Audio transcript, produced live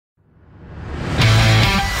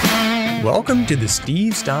Welcome to the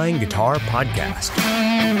Steve Stine Guitar Podcast,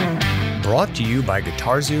 brought to you by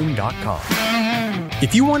GuitarZoom.com.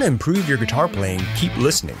 If you want to improve your guitar playing, keep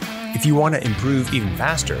listening. If you want to improve even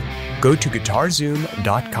faster, go to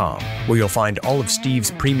GuitarZoom.com, where you'll find all of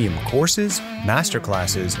Steve's premium courses,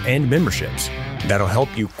 masterclasses, and memberships that'll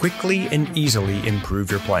help you quickly and easily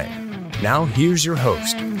improve your playing. Now here's your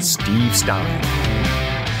host, Steve Stine.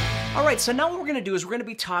 All right, so now what we're going to do is we're going to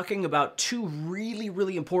be talking about two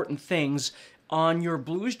really important things on your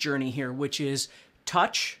blues journey here, which is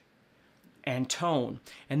touch and tone.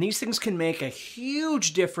 And these things can make a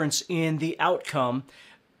huge difference in the outcome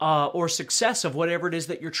or success of whatever it is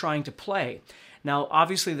that you're trying to play. Now,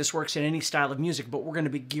 obviously, this works in any style of music, but we're going to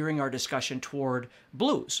be gearing our discussion toward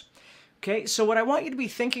blues. Okay, so what I want you to be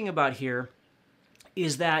thinking about here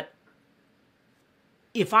is that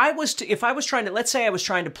if I was trying to, let's say I was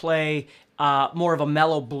trying to play more of a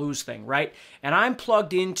mellow blues thing, right? And I'm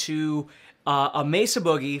plugged into a Mesa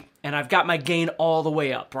Boogie and I've got my gain all the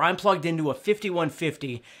way up, or I'm plugged into a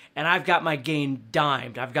 5150 and I've got my gain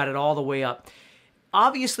dimed. I've got it all the way up.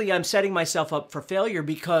 Obviously, I'm setting myself up for failure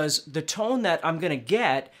because the tone that I'm going to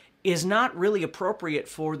get is not really appropriate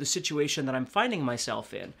for the situation that I'm finding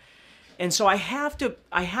myself in. And so I have to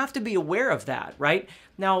be aware of that, right?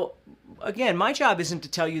 Now, again, my job isn't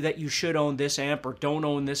to tell you that you should own this amp or don't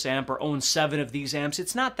own this amp or own 7 of these amps.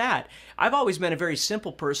 It's not that. I've always been a very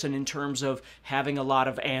simple person in terms of having a lot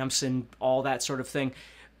of amps and all that sort of thing.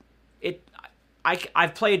 I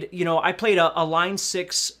played a Line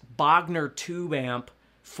 6 Bogner tube amp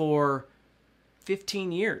for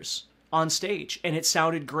 15 years on stage, and it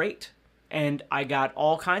sounded great, and I got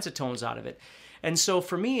all kinds of tones out of it. And so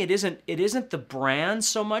for me, it isn't the brand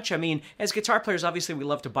so much. I mean, as guitar players, obviously we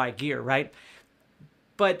love to buy gear, right?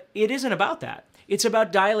 But it isn't about that. It's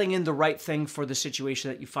about dialing in the right thing for the situation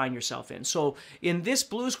that you find yourself in. So in this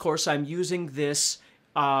blues course, I'm using this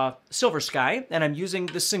Silver Sky, and I'm using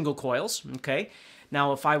the single coils, okay?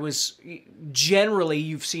 Now, if I was, generally,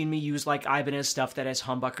 you've seen me use like Ibanez stuff that has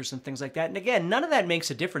humbuckers and things like that. And again, none of that makes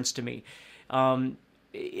a difference to me.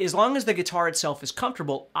 As long as the guitar itself is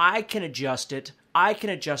comfortable, I can adjust it. I can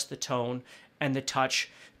adjust the tone and the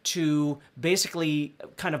touch to basically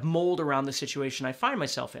kind of mold around the situation I find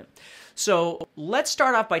myself in. So let's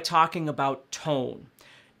start off by talking about tone.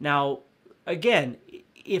 Now, again,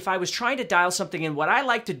 if I was trying to dial something in, what I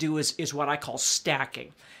like to do is what I call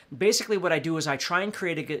stacking. Basically, what I do is I try and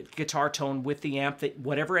create a guitar tone with the amp,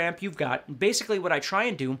 whatever amp you've got. Basically, what I try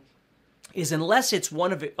and do is, unless it's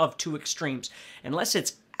one of two extremes, unless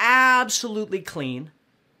it's absolutely clean,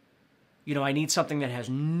 I need something that has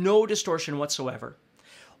no distortion whatsoever,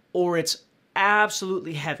 or it's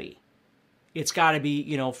absolutely heavy. It's got to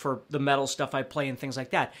be, for the metal stuff I play and things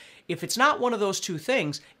like that. If it's not one of those two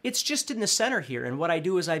things, it's just in the center here, and what I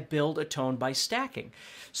do is I build a tone by stacking.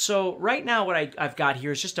 So right now what I've got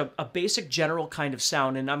here is just a basic general kind of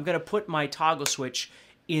sound, and I'm going to put my toggle switch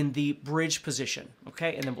in the bridge position,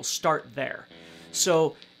 okay? And then we'll start there.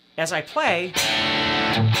 So as I play,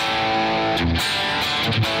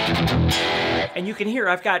 and you can hear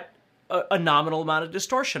I've got a nominal amount of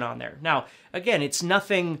distortion on there. Now, again, it's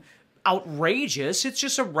nothing outrageous. It's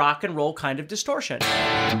just a rock and roll kind of distortion.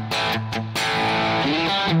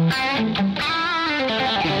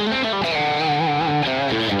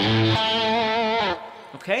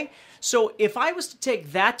 Okay? So if I was to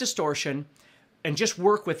take that distortion and just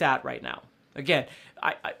work with that right now. Again,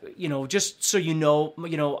 I just so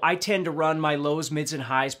I tend to run my lows, mids, and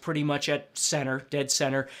highs pretty much at center, dead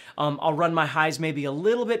center. I'll run my highs maybe a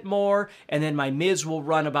little bit more, and then my mids will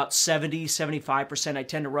run about 70, 75%. I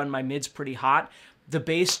tend to run my mids pretty hot. The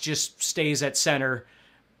bass just stays at center.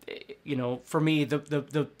 For me,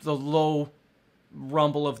 the low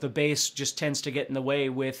rumble of the bass just tends to get in the way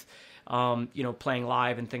with playing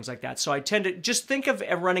live and things like that. So I tend to just think of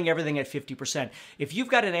running everything at 50%. If you've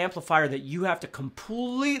got an amplifier that you have to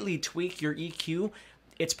completely tweak your EQ,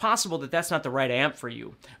 it's possible that that's not the right amp for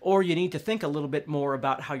you, or you need to think a little bit more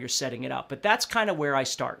about how you're setting it up. But that's kind of where I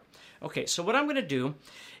start. Okay, so what I'm going to do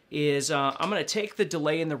is I'm going to take the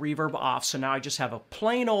delay and the reverb off. So now I just have a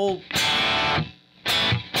plain old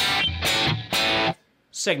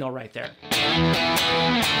signal right there.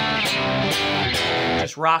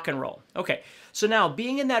 Just rock and roll. Okay, so now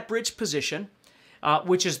being in that bridge position,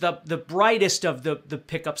 which is the brightest of the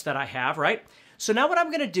pickups that I have, right? So now what I'm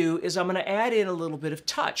going to do is I'm going to add in a little bit of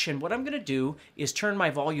touch, and what I'm going to do is turn my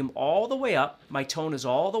volume all the way up. My tone is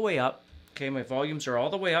all the way up. Okay, my volumes are all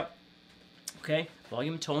the way up. Okay,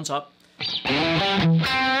 volume, tone's up.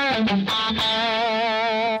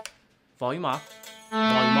 Volume off.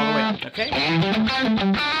 Volume all the way up, okay?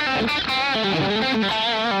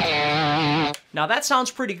 Now that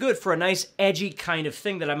sounds pretty good for a nice edgy kind of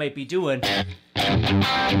thing that I might be doing.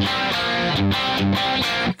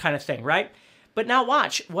 Kind of thing, right? But now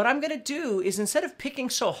watch, what I'm going to do is instead of picking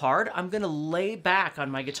so hard, I'm going to lay back on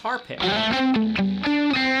my guitar pick. Okay,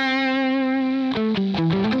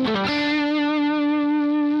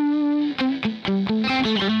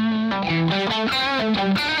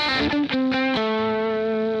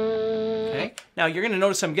 now you're going to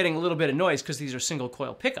notice I'm getting a little bit of noise because these are single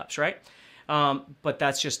coil pickups, right? But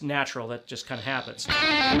that's just natural. That just kind of happens.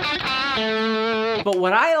 But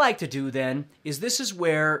what I like to do then is this is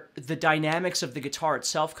where the dynamics of the guitar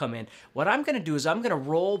itself come in. What I'm going to do is I'm going to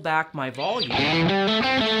roll back my volume. And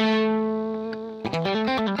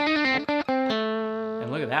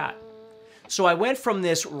look at that. So I went from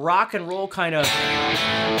this rock and roll kind of...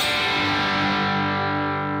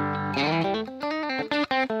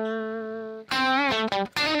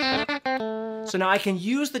 So now I can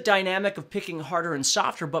use the dynamic of picking harder and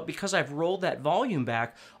softer, but because I've rolled that volume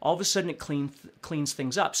back, all of a sudden it cleans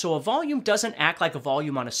things up. So a volume doesn't act like a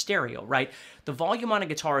volume on a stereo, right? The volume on a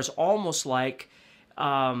guitar is almost like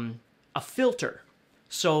a filter.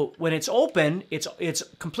 So when it's open, it's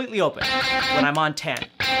completely open when I'm on 10.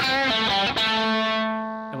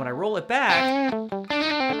 And when I roll it back,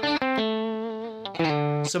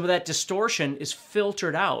 some of that distortion is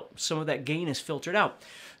filtered out. Some of that gain is filtered out.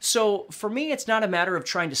 So for me, it's not a matter of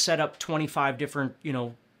trying to set up 25 different,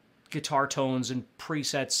 guitar tones and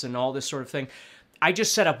presets and all this sort of thing. I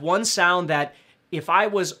just set up one sound that if I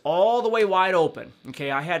was all the way wide open, okay,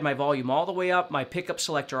 I had my volume all the way up, my pickup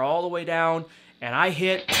selector all the way down, and I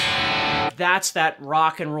hit, that's that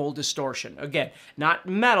rock and roll distortion. Again, not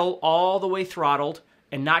metal all the way throttled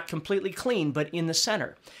and not completely clean, but in the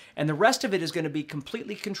center. And the rest of it is going to be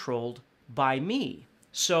completely controlled by me.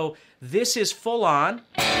 So this is full on.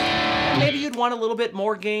 Maybe you'd want a little bit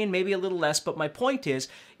more gain, maybe a little less, but my point is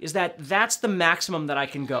that that's the maximum that I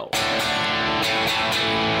can go.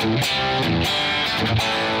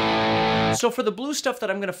 So for the blues stuff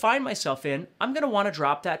that I'm going to find myself in, I'm going to want to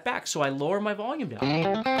drop that back, so I lower my volume down.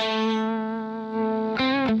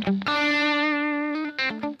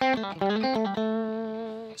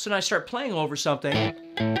 So now I start playing over something.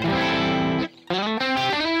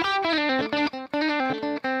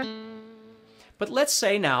 But let's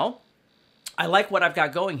say now, I like what I've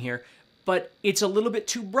got going here, but it's a little bit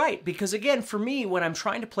too bright because again, for me, when I'm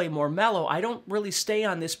trying to play more mellow, I don't really stay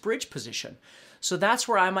on this bridge position. So that's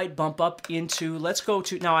where I might bump up into, let's go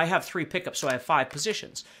to, now I have 3 pickups, so I have 5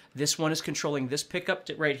 positions. This one is controlling this pickup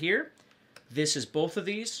right here. This is both of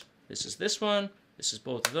these. This is this one. This is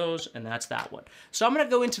both of those, and that's that one. So I'm going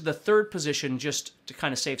to go into the 3rd position just to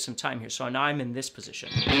kind of save some time here. So now I'm in this position.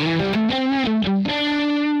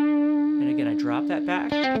 And again, I drop that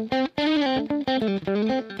back.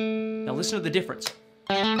 Now listen to the difference.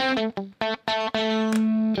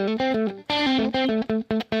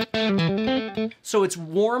 So it's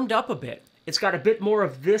warmed up a bit. It's got a bit more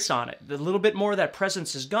of this on it. A little bit more of that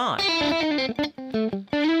presence is gone.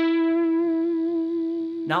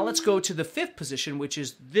 Now let's go to the 5th position, which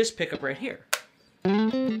is this pickup right here.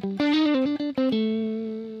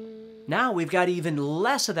 Now we've got even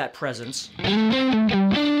less of that presence.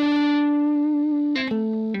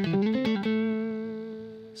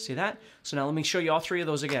 See that? So now let me show you all 3 of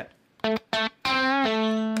those again.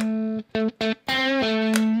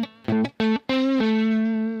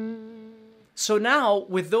 So now,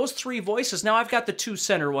 with those 3 voices, now I've got the 2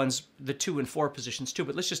 center ones, the 2 and 4 positions too,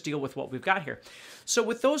 but let's just deal with what we've got here. So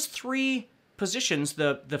with those 3 positions,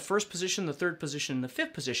 the 1st position, the 3rd position, and the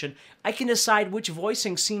 5th position, I can decide which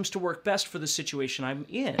voicing seems to work best for the situation I'm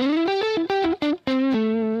in.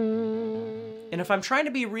 And if I'm trying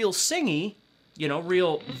to be real singy,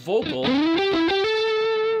 real vocal,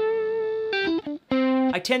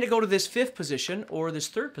 I tend to go to this 5th position or this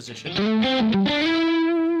 3rd position.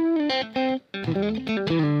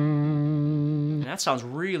 And that sounds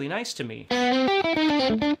really nice to me.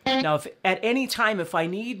 Now, if at any time, if I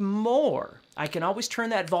need more, I can always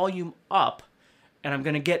turn that volume up and I'm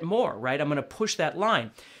going to get more, right? I'm going to push that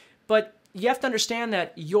line. But you have to understand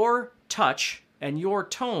that your touch and your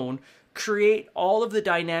tone create all of the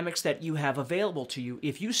dynamics that you have available to you.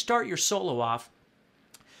 If you start your solo off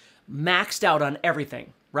maxed out on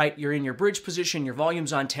everything, right? You're in your bridge position, your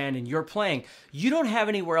volume's on 10, and you're playing. You don't have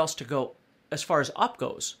anywhere else to go as far as up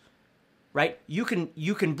goes, right? You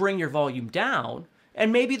can bring your volume down,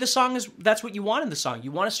 and maybe the song that's what you want in the song.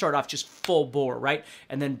 You want to start off just full bore, right?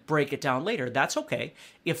 And then break it down later. That's okay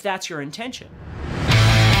if that's your intention.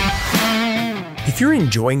 If you're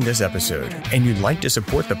enjoying this episode and you'd like to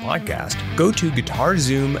support the podcast, go to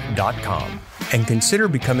GuitarZoom.com. and consider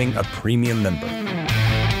becoming a premium member.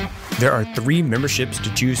 There are 3 memberships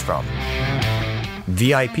to choose from.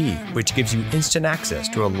 VIP, which gives you instant access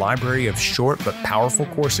to a library of short but powerful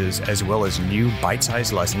courses as well as new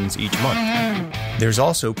bite-sized lessons each month. There's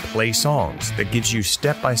also Play Songs that gives you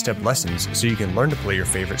step-by-step lessons so you can learn to play your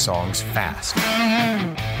favorite songs fast.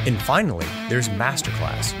 And finally, there's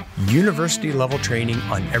Masterclass, university-level training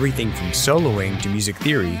on everything from soloing to music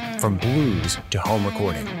theory, from blues to home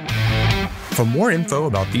recording. For more info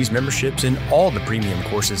about these memberships and all the premium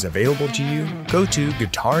courses available to you, go to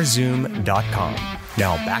GuitarZoom.com.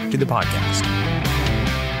 Now back to the podcast.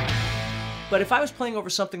 But if I was playing over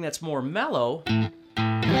something that's more mellow,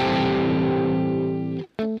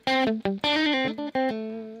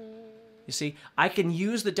 you see, I can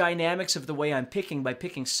use the dynamics of the way I'm picking by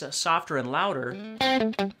picking softer and louder.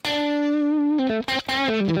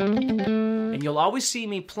 And you'll always see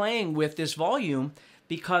me playing with this volume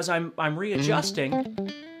because I'm readjusting.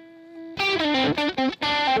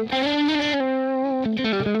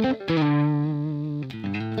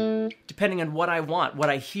 Depending on what I want,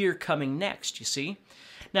 what I hear coming next, you see?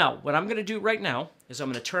 Now, what I'm going to do right now is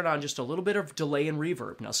I'm going to turn on just a little bit of delay and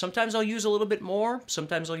reverb. Now, sometimes I'll use a little bit more,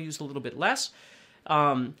 sometimes I'll use a little bit less.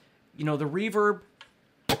 The reverb,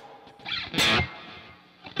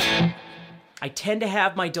 I tend to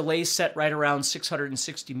have my delay set right around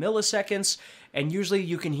 660 milliseconds, and usually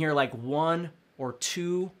you can hear like 1 or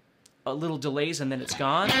 2 little delays and then it's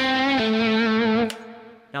gone.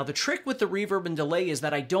 Now, the trick with the reverb and delay is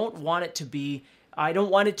that I don't want it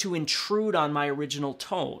to intrude on my original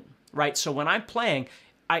tone, right? So when I'm playing,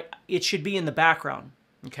 it should be in the background,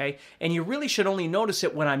 okay? And you really should only notice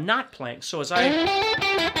it when I'm not playing. So as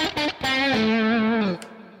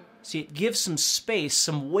see, it gives some space,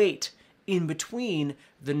 some weight in between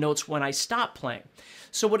the notes when I stop playing.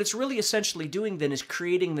 So what it's really essentially doing then is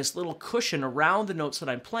creating this little cushion around the notes that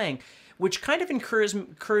I'm playing, which kind of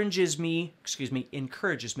encourages me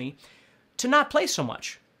to not play so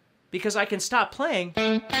much, because I can stop playing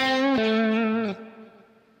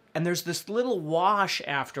and there's this little wash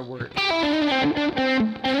afterward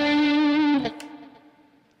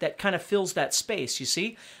that kind of fills that space, you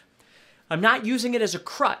see? I'm not using it as a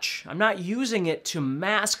crutch. I'm not using it to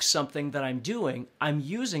mask something that I'm doing. I'm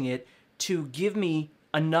using it to give me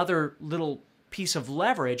another little piece of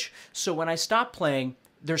leverage, so when I stop playing,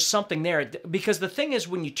 there's something there. Because the thing is,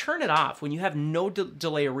 when you turn it off, when you have no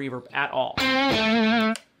delay or reverb at all,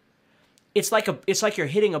 it's like you're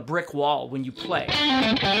hitting a brick wall when you play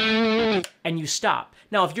and you stop.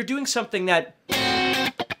 Now, if you're doing something that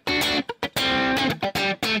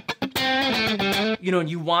and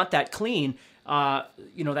you want that clean,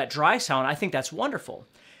 that dry sound, I think that's wonderful.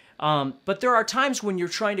 But there are times when you're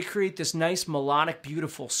trying to create this nice, melodic,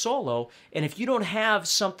 beautiful solo, and if you don't have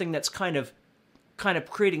something that's kind of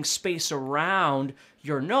creating space around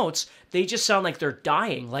your notes, they just sound like they're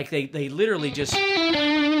dying, like they literally just,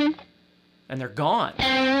 and they're gone.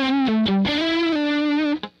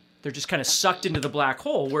 They're just kind of sucked into the black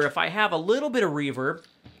hole, where if I have a little bit of reverb,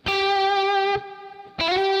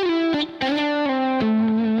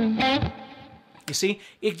 you see,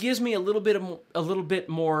 it gives me a little bit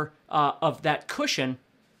more of that cushion,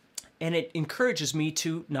 and it encourages me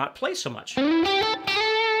to not play so much.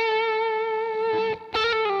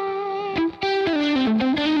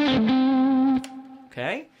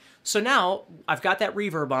 Okay, so now I've got that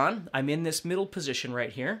reverb on. I'm in this middle position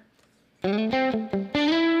right here. And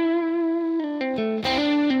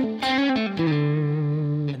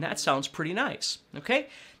that sounds pretty nice, okay?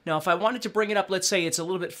 Now, if I wanted to bring it up, let's say it's a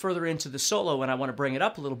little bit further into the solo and I want to bring it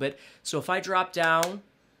up a little bit. So if I drop down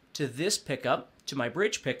to this pickup, to my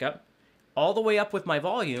bridge pickup, all the way up with my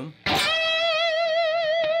volume,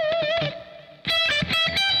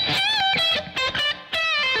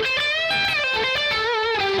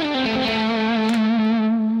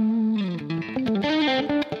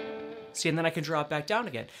 see, and then I can drop back down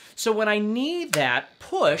again. So when I need that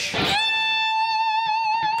push,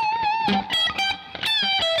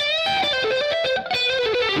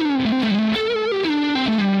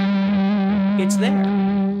 it's there.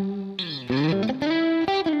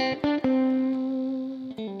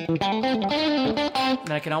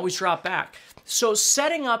 And I can always drop back. So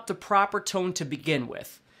setting up the proper tone to begin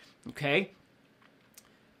with, okay?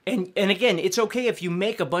 And again, it's okay if you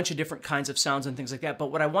make a bunch of different kinds of sounds and things like that,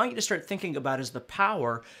 but what I want you to start thinking about is the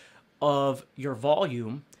power of your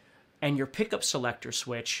volume and your pickup selector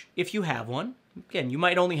switch, if you have one. Again, you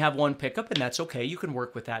might only have one pickup, and that's okay. You can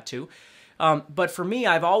work with that too. But for me,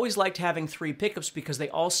 I've always liked having 3 pickups because they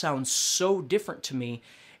all sound so different to me,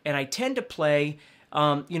 and I tend to play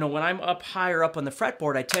When I'm up higher up on the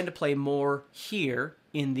fretboard, I tend to play more here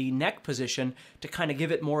in the neck position to kind of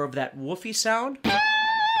give it more of that woofy sound.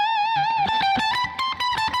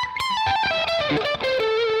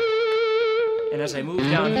 And as I move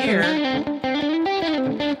down here,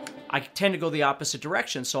 I tend to go the opposite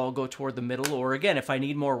direction, so I'll go toward the middle, or again, if I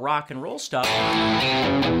need more rock and roll stuff,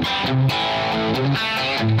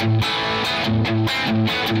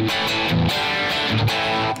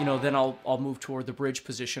 then I'll move toward the bridge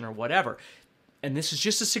position or whatever. And this is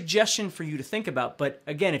just a suggestion for you to think about. But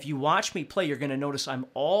again, if you watch me play, you're going to notice I'm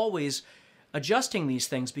always adjusting these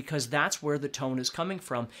things because that's where the tone is coming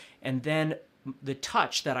from. And then the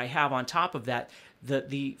touch that I have on top of that,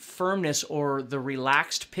 the firmness or the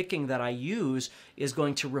relaxed picking that I use is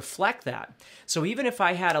going to reflect that. So even if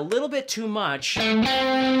I had a little bit too much, and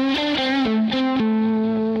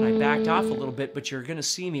I backed off a little bit, but you're going to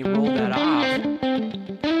see me roll that off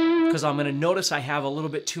because I'm going to notice I have a little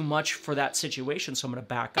bit too much for that situation, so I'm going to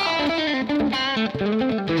back off.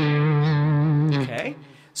 Okay?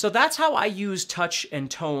 So that's how I use touch and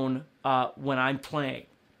tone when I'm playing.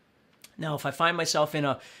 Now, if I find myself in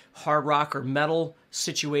a hard rock or metal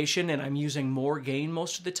situation and I'm using more gain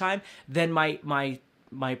most of the time, then my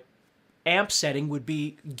amp setting would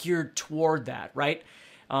be geared toward that, right?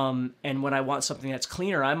 And when I want something that's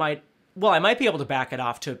cleaner, I might be able to back it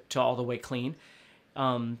off to all the way clean,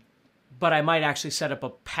 but I might actually set up a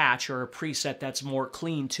patch or a preset that's more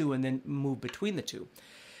clean too and then move between the two.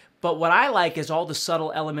 But what I like is all the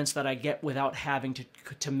subtle elements that I get without having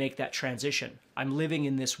to make that transition. I'm living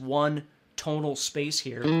in this one tonal space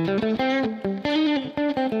here.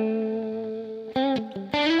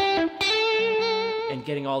 And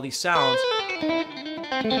getting all these sounds.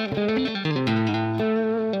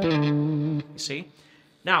 You see?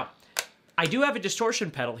 Now, I do have a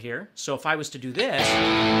distortion pedal here, so if I was to do this,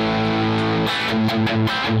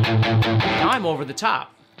 now I'm over the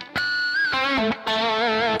top.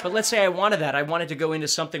 But let's say I wanted that. I wanted to go into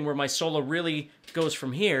something where my solo really goes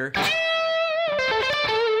from here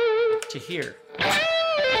to here.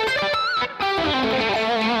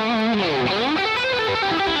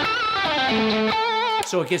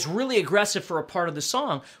 So it gets really aggressive for a part of the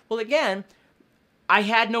song. Well, again, I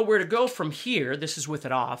had nowhere to go from here. This is with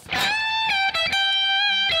it off.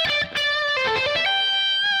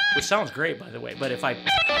 Which sounds great, by the way, but if I...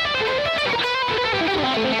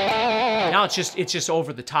 Now it's just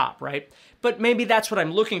over the top, right? But maybe that's what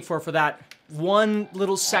I'm looking for that one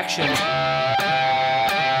little section. And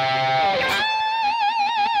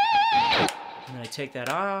I take that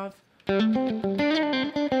off.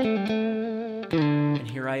 And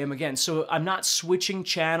here I am again. So I'm not switching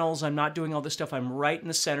channels. I'm not doing all this stuff. I'm right in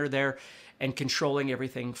the center there and controlling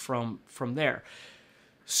everything from there.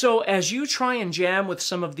 So as you try and jam with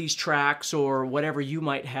some of these tracks or whatever you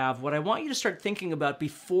might have, what I want you to start thinking about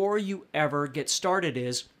before you ever get started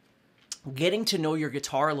is getting to know your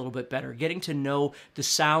guitar a little bit better, getting to know the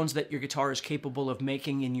sounds that your guitar is capable of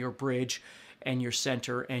making in your bridge and your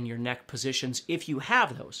center and your neck positions if you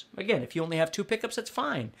have those. Again, if you only have 2 pickups, that's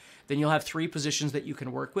fine. Then you'll have 3 positions that you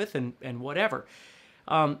can work with and whatever.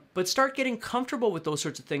 But start getting comfortable with those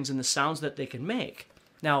sorts of things and the sounds that they can make.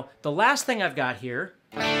 Now, the last thing I've got here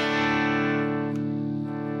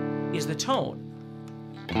is the tone.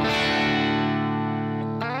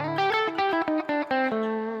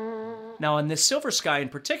 Now, on this Silver Sky in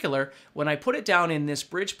particular, when I put it down in this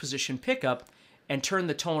bridge position pickup and turn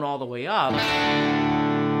the tone all the way up,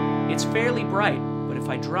 it's fairly bright. But if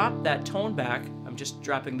I drop that tone back, I'm just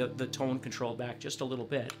dropping the tone control back just a little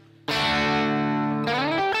bit,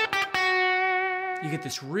 you get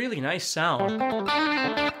this really nice sound.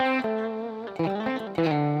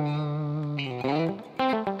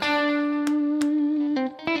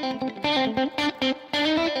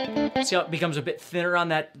 See how it becomes a bit thinner on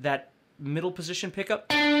that middle position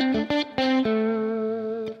pickup?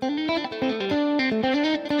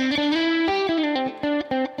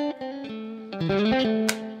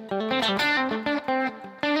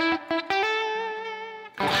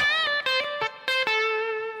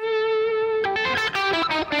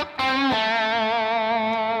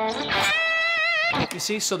 You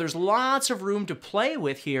see, so there's lots of room to play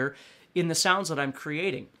with here in the sounds that I'm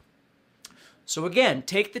creating. So again,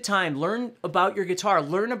 take the time, learn about your guitar,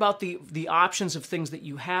 learn about the options of things that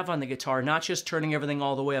you have on the guitar, not just turning everything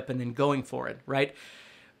all the way up and then going for it, right?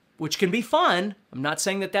 Which can be fun. I'm not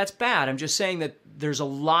saying that that's bad. I'm just saying that there's a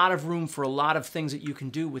lot of room for a lot of things that you can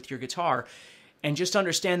do with your guitar. And just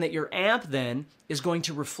understand that your amp then is going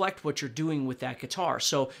to reflect what you're doing with that guitar.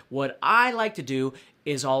 So what I like to do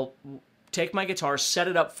is I'll take my guitar, set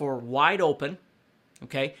it up for wide open,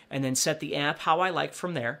 okay? And then set the amp how I like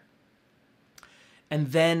from there.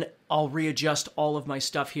 And then I'll readjust all of my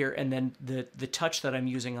stuff here, and then the touch that I'm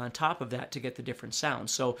using on top of that to get the different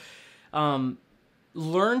sounds. So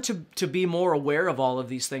learn to be more aware of all of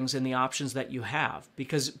these things and the options that you have,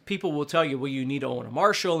 because people will tell you, well, you need to own a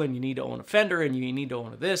Marshall, and you need to own a Fender, and you need to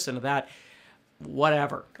own a this and a that.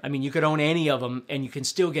 Whatever. I mean, you could own any of them, and you can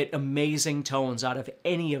still get amazing tones out of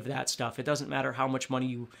any of that stuff. It doesn't matter how much money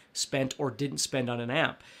you spent or didn't spend on an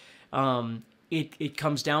amp. It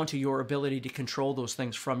comes down to your ability to control those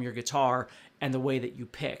things from your guitar and the way that you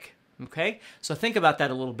pick. Okay? So think about that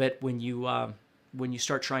a little bit when you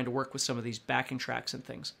start trying to work with some of these backing tracks and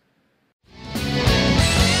things.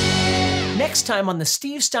 Next time on the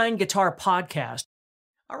Steve Stine Guitar Podcast.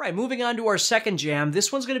 All right, moving on to our second jam. This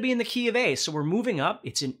one's going to be in the key of A, so we're moving up.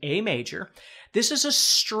 It's in A major. This is a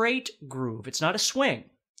straight groove. It's not a swing.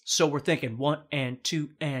 So we're thinking 1 and 2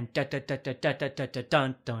 and da da da da da da da da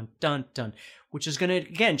dun dun dun dun, which is going to,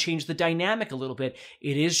 again, change the dynamic a little bit.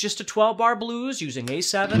 It is just a 12-bar blues using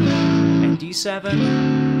A7 and D7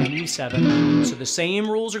 and E7. So the same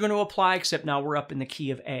rules are going to apply, except now we're up in the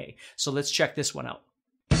key of A. So let's check this one out.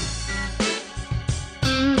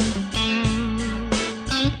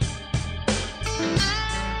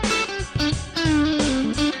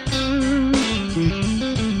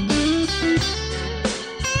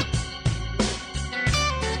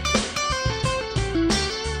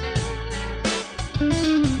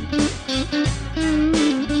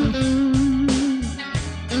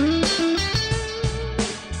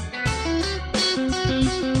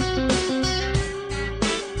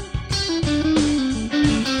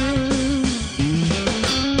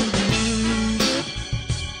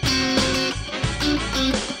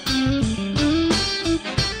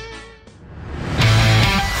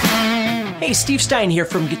 Hey, Steve Stine here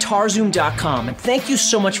from GuitarZoom.com, and thank you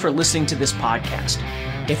so much for listening to this podcast.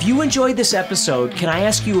 If you enjoyed this episode, can I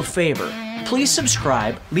ask you a favor? Please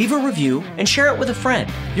subscribe, leave a review, and share it with a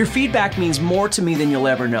friend. Your feedback means more to me than you'll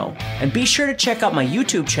ever know. And be sure to check out my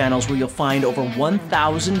YouTube channels, where you'll find over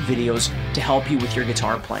 1,000 videos to help you with your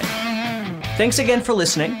guitar playing. Thanks again for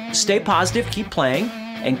listening. Stay positive, keep playing,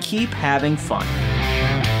 and keep having fun.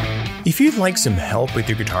 If you'd like some help with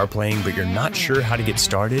your guitar playing but you're not sure how to get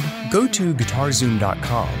started, go to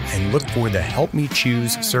GuitarZoom.com and look for the Help Me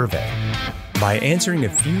Choose survey. By answering a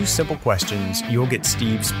few simple questions, you'll get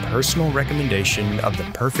Steve's personal recommendation of the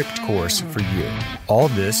perfect course for you. All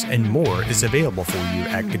this and more is available for you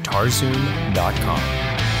at GuitarZoom.com.